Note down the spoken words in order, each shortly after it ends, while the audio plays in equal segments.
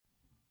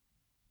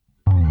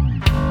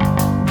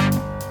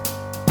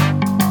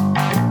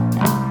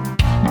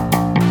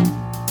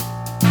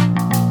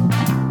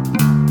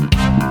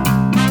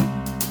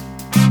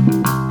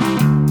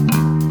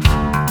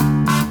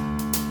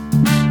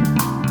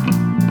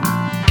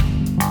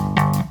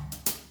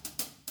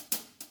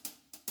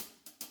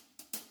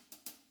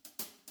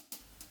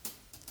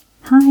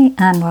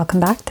Hi, and welcome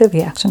back to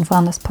the Action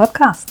Wellness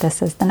Podcast.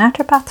 This is the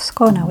Naturopath's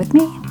Corner with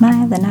me,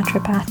 Maya, the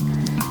Naturopath.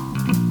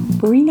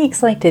 Really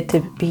excited to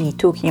be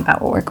talking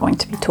about what we're going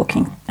to be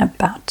talking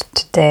about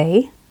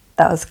today.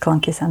 That was a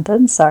clunky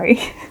sentence, sorry.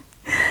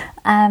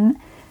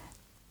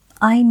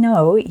 I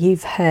know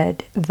you've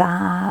heard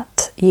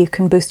that you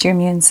can boost your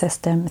immune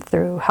system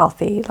through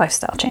healthy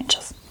lifestyle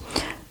changes.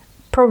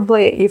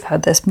 Probably you've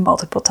heard this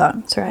multiple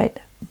times, right?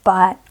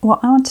 But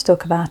what I want to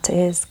talk about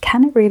is,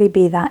 can it really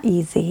be that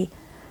easy?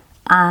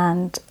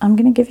 And I'm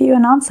going to give you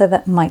an answer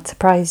that might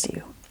surprise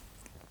you.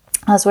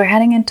 As we're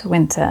heading into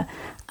winter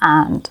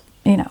and,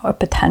 a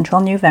potential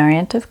new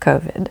variant of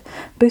COVID,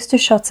 booster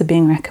shots are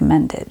being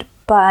recommended.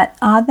 But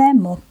are there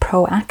more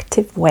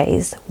proactive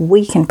ways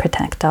we can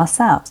protect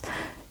ourselves?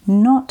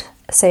 Not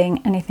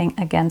saying anything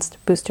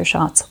against booster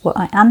shots. What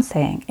I am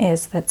saying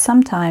is that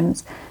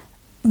sometimes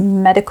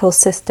medical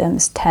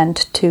systems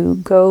tend to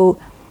go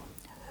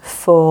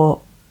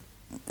for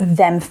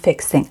them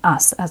fixing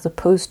us as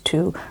opposed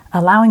to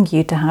allowing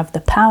you to have the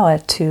power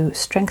to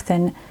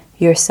strengthen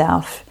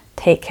yourself,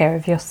 take care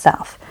of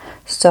yourself.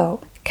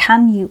 So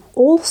can you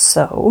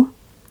also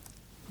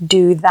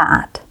do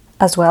that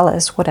as well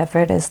as whatever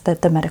it is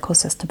that the medical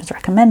system is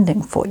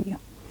recommending for you?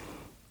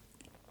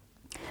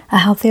 A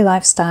healthy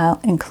lifestyle,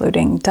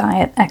 including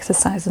diet,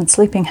 exercise, and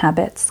sleeping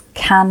habits,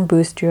 can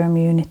boost your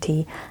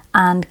immunity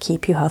and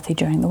keep you healthy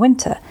during the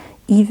winter,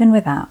 even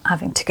without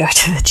having to go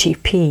to the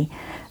GP.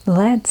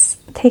 Let's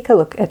take a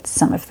look at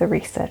some of the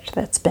research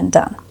that's been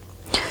done.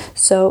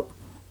 So,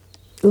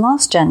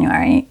 last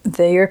January,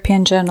 the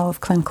European Journal of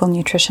Clinical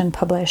Nutrition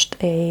published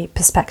a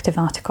perspective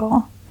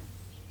article.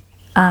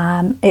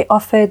 It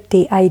offered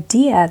the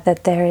idea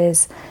that there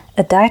is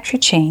a dietary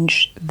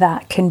change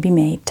that can be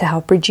made to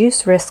help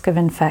reduce risk of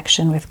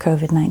infection with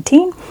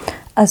COVID-19,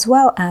 as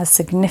well as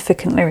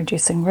significantly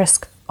reducing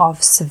risk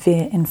of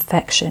severe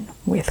infection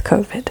with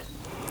COVID.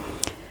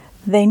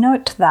 They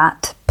note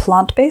that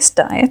plant-based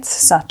diets,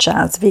 such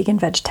as vegan,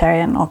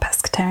 vegetarian, or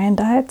pescatarian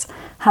diets,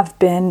 have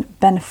been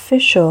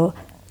beneficial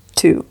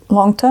to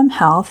long-term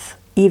health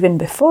even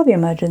before the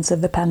emergence of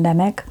the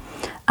pandemic,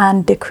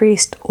 and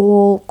decreased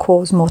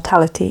all-cause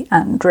mortality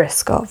and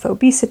risk of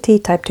obesity,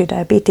 type 2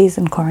 diabetes,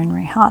 and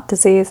coronary heart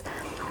disease,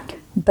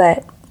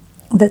 but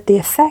that the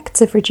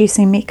effects of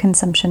reducing meat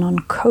consumption on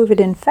COVID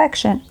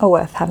infection are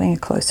worth having a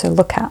closer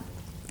look at.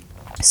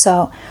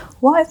 So,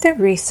 what is the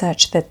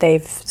research that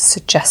they've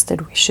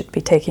suggested we should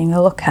be taking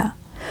a look at?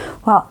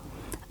 Well,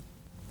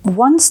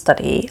 one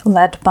study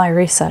led by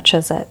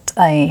researchers at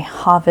a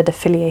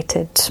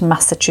Harvard-affiliated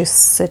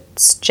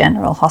Massachusetts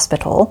General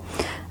Hospital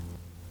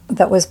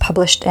that was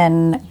published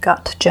in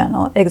Gut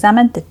Journal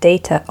examined the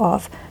data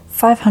of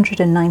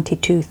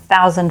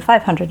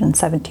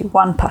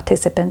 592,571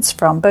 participants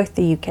from both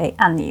the UK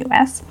and the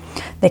US.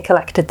 They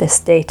collected this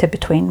data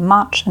between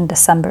March and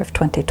December of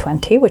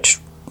 2020, which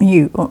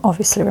you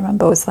obviously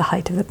remember was the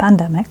height of the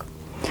pandemic.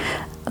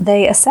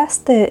 They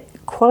assessed the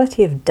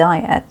quality of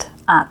diet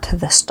at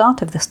the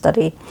start of the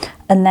study,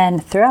 and then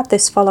throughout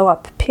this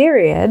follow-up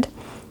period,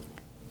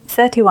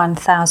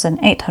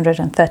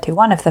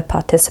 31,831 of the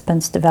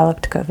participants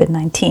developed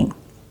COVID-19.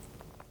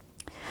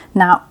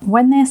 Now,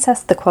 when they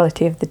assessed the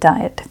quality of the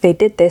diet, they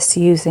did this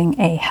using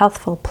a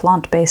healthful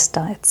plant-based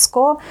diet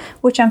score,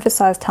 which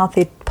emphasized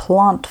healthy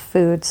plant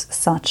foods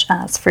such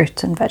as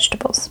fruits and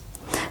vegetables.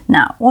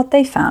 Now, what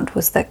they found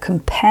was that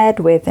compared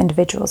with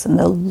individuals in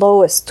the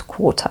lowest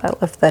quartile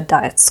of the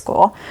diet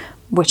score,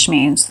 which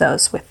means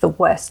those with the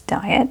worst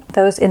diet,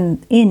 those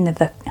in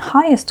the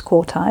highest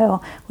quartile,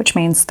 which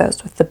means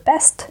those with the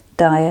best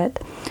diet,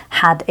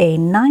 had a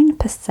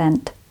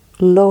 9%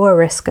 lower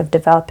risk of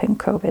developing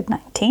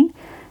COVID-19,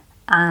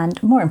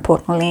 and more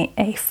importantly,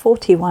 a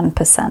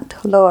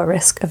 41% lower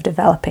risk of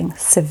developing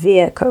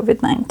severe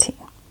COVID-19.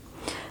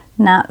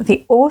 Now,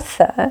 the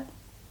author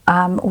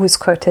was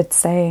quoted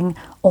saying,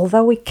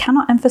 "Although we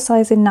cannot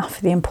emphasize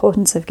enough the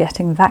importance of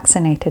getting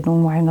vaccinated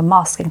and wearing a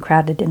mask in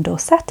crowded indoor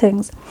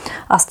settings,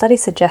 our study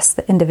suggests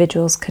that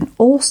individuals can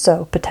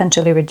also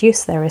potentially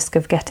reduce their risk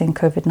of getting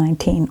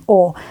COVID-19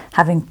 or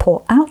having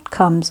poor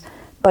outcomes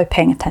by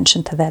paying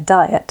attention to their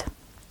diet,"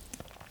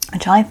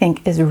 which I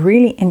think is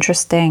really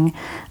interesting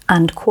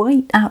and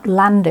quite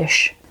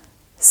outlandish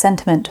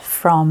sentiment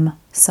from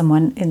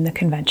someone in the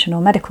conventional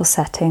medical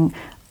setting.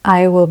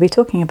 I will be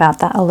talking about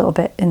that a little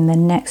bit in the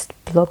next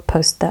blog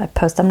post that I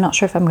post. I'm not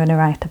sure if I'm going to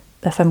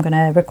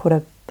record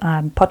a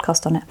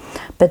podcast on it,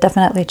 but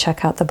definitely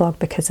check out the blog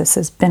because this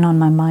has been on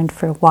my mind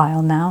for a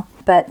while now.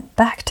 But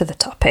back to the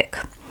topic.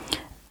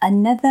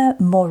 Another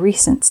more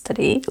recent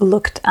study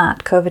looked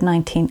at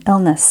COVID-19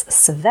 illness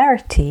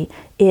severity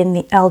in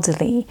the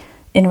elderly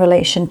in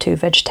relation to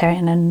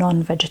vegetarian and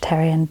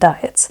non-vegetarian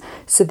diets.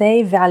 So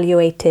they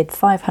evaluated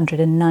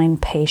 509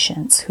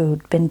 patients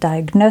who'd been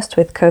diagnosed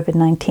with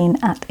COVID-19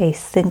 at a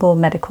single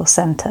medical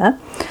center.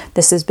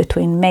 This is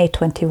between May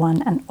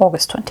 21 and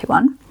August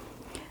 21.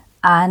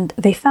 And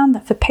they found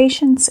that for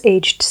patients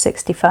aged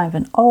 65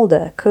 and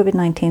older,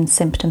 COVID-19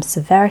 symptom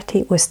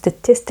severity was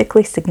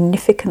statistically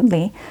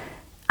significantly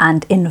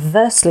and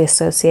inversely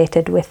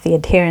associated with the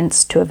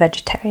adherence to a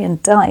vegetarian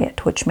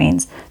diet, which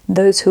means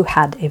those who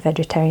had a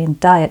vegetarian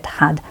diet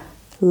had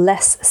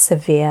less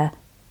severe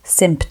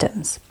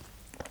symptoms.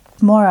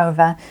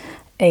 Moreover,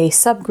 a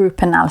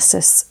subgroup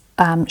analysis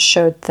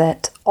showed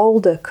that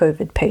older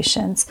COVID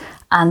patients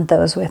and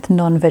those with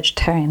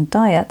non-vegetarian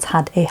diets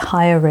had a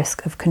higher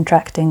risk of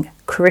contracting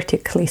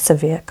critically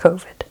severe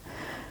COVID.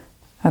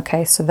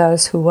 Okay, so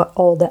those who were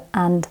older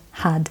and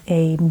had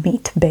a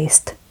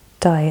meat-based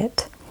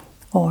diet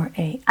or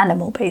a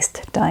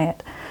animal-based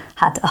diet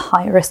had a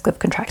higher risk of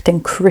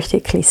contracting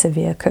critically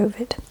severe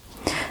COVID.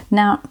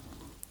 Now,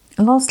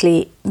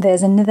 lastly,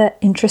 there's another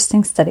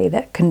interesting study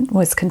that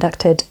was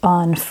conducted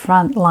on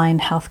frontline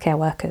healthcare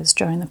workers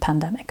during the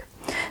pandemic.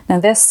 Now,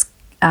 this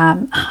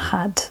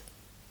had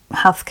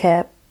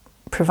healthcare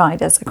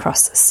providers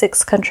across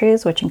 6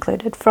 countries, which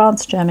included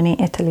France, Germany,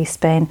 Italy,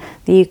 Spain,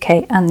 the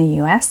UK, and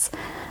the US.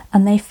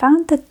 And they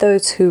found that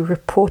those who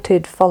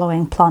reported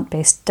following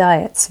plant-based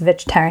diets,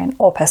 vegetarian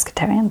or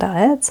pescatarian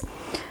diets,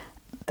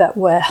 that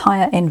were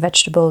higher in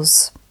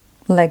vegetables,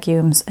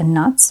 legumes, and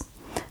nuts,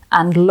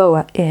 and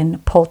lower in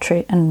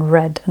poultry and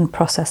red and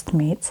processed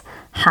meats,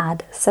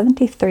 had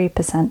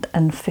 73%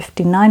 and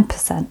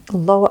 59%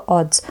 lower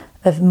odds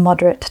of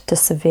moderate to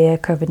severe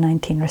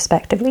COVID-19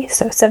 respectively.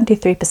 So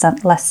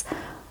 73% less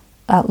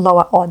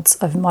lower odds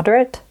of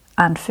moderate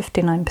and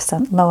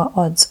 59% lower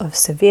odds of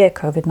severe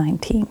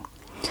COVID-19.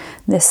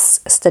 This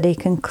study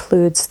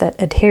concludes that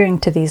adhering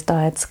to these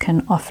diets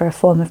can offer a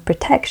form of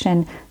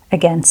protection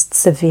against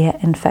severe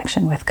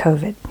infection with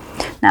COVID.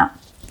 Now,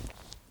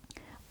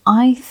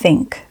 I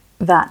think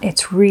that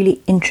it's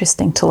really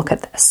interesting to look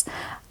at this.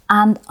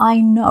 And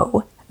I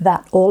know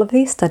that all of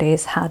these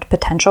studies had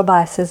potential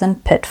biases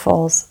and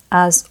pitfalls,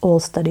 as all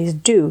studies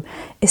do,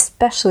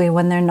 especially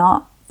when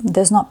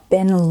there's not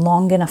been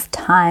long enough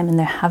time and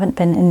there haven't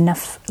been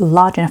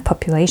large enough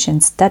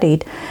populations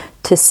studied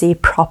to see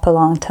proper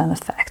long-term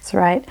effects,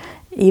 right?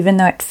 Even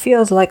though it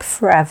feels like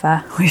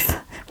forever,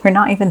 we're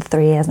not even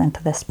 3 years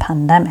into this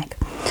pandemic.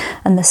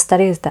 And the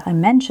studies that I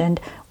mentioned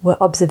were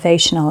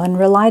observational and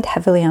relied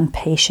heavily on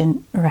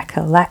patient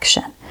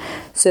recollection.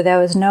 So there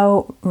was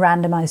no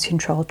randomized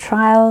controlled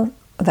trial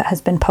that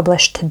has been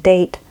published to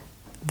date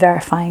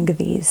verifying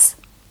these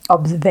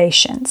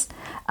observations.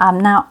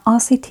 Now,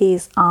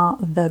 RCTs are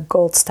the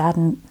gold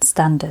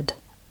standard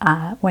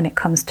when it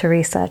comes to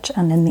research,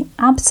 and in the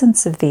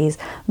absence of these,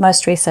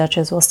 most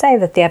researchers will say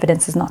that the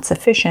evidence is not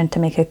sufficient to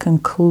make a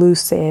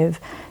conclusive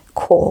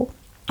call,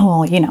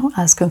 or,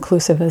 as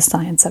conclusive as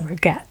science ever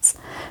gets.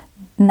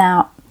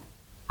 Now,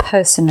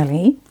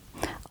 personally,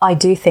 I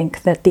do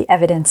think that the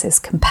evidence is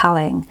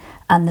compelling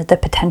and that the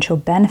potential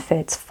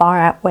benefits far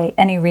outweigh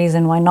any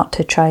reason why not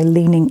to try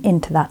leaning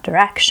into that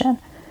direction.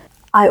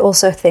 I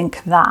also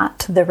think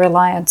that the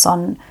reliance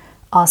on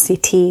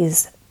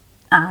RCTs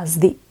as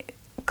the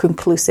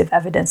conclusive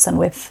evidence, and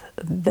with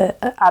the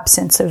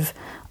absence of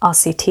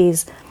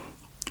RCTs,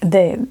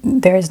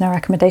 there is no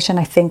recommendation.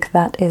 I think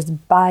that is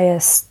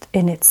biased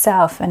in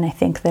itself, and I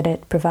think that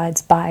it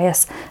provides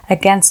bias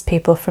against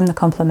people from the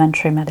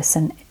complementary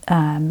medicine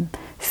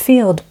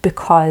field,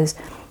 because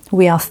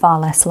we are far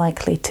less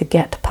likely to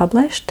get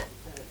published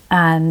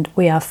and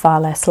we are far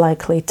less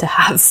likely to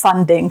have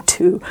funding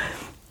to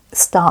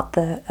start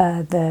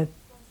the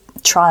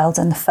trials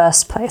in the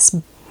first place.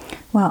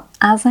 Well,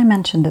 as I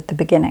mentioned at the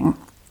beginning,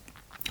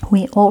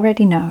 we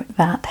already know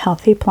that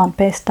healthy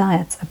plant-based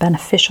diets are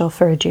beneficial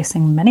for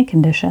reducing many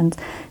conditions,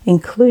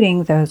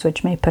 including those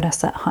which may put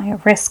us at higher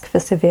risk for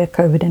severe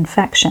COVID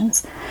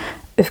infections.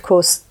 Of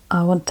course,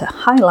 I want to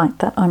highlight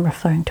that I'm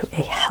referring to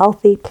a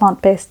healthy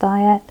plant-based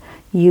diet.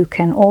 You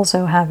can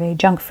also have a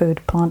junk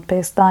food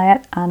plant-based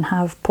diet and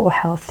have poor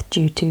health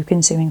due to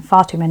consuming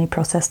far too many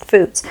processed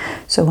foods.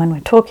 So when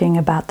we're talking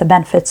about the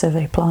benefits of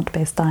a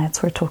plant-based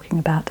diet, we're talking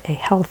about a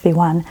healthy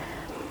one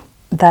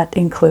that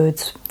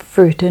includes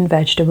fruit and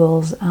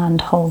vegetables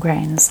and whole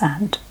grains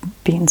and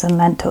beans and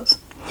lentils.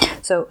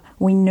 So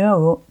we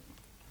know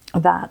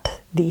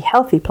that the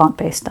healthy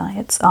plant-based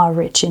diets are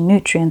rich in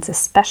nutrients,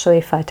 especially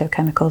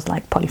phytochemicals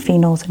like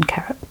polyphenols and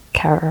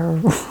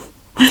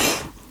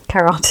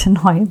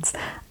carotenoids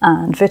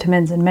and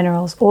vitamins and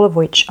minerals, all of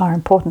which are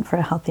important for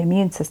a healthy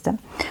immune system.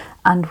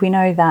 And we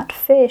know that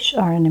fish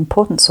are an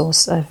important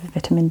source of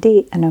vitamin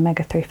D and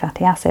omega-3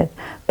 fatty acids,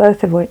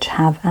 both of which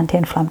have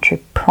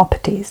anti-inflammatory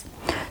properties.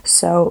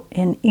 So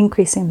in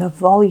increasing the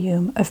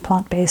volume of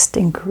plant-based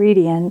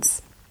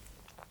ingredients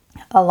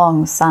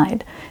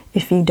alongside,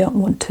 if you don't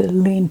want to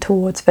lean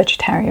towards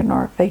vegetarian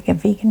or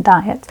vegan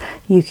diets,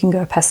 you can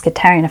go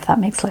pescatarian if that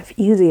makes life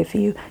easier for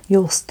you.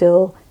 You'll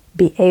still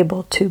be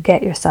able to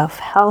get yourself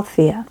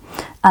healthier.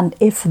 And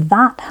if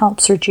that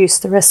helps reduce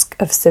the risk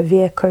of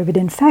severe COVID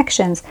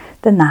infections,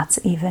 then that's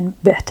even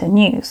better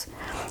news.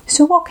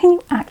 So what can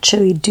you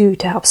actually do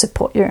to help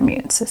support your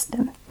immune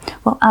system?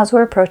 Well, as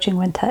we're approaching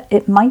winter,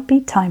 it might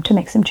be time to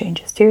make some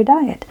changes to your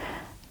diet.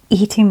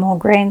 Eating more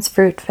grains,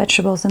 fruit,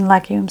 vegetables, and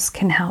legumes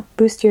can help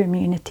boost your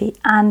immunity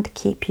and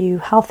keep you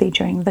healthy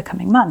during the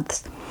coming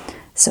months.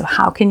 So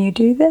how can you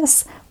do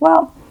this?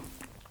 Well,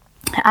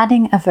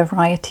 Adding a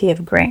variety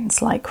of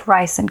grains like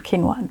rice and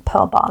quinoa and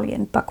pearl barley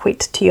and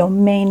buckwheat to your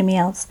main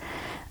meals.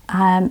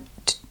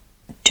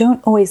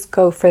 Don't always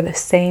go for the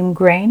same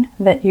grain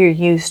that you're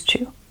used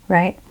to,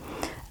 right?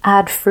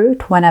 Add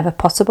fruit whenever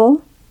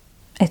possible.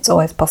 It's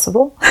always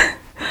possible.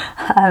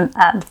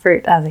 Add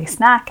fruit as a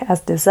snack,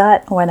 as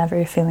dessert, whenever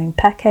you're feeling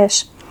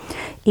peckish.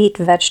 Eat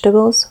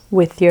vegetables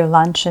with your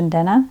lunch and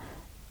dinner.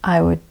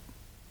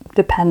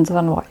 Depends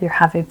on what you're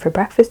having for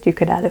breakfast. You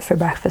could add it for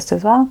breakfast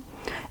as well.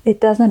 It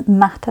doesn't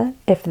matter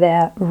if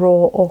they're raw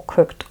or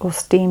cooked or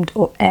steamed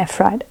or air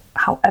fried.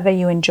 However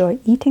you enjoy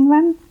eating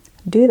them,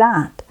 do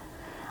that.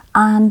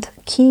 And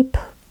keep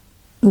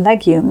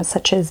legumes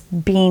such as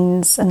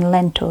beans and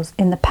lentils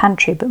in the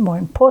pantry, but more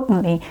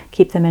importantly,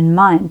 keep them in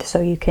mind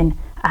so you can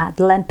add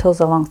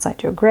lentils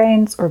alongside your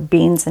grains or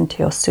beans into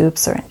your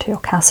soups or into your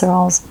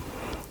casseroles.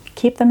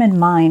 Keep them in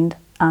mind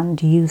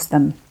and use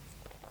them.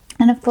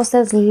 And of course,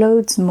 there's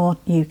loads more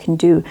you can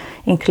do,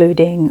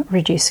 including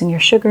reducing your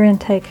sugar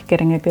intake,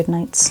 getting a good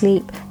night's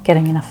sleep,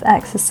 getting enough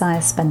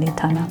exercise, spending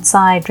time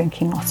outside,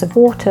 drinking lots of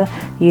water,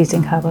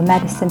 using herbal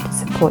medicine to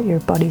support your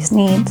body's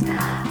needs.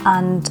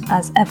 And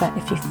as ever,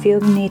 if you feel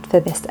the need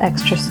for this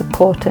extra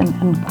support and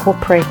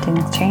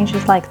incorporating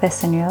changes like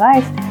this in your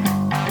life,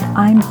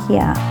 I'm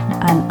here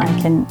and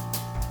I can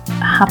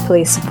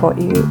happily support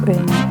you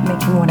in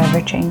making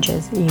whatever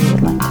changes you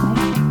would like to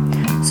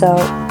make. So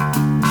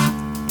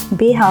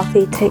be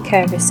healthy, take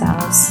care of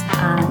yourselves,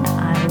 and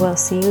I will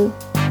see you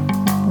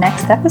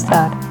next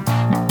episode.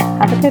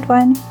 Have a good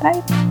one.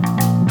 Bye.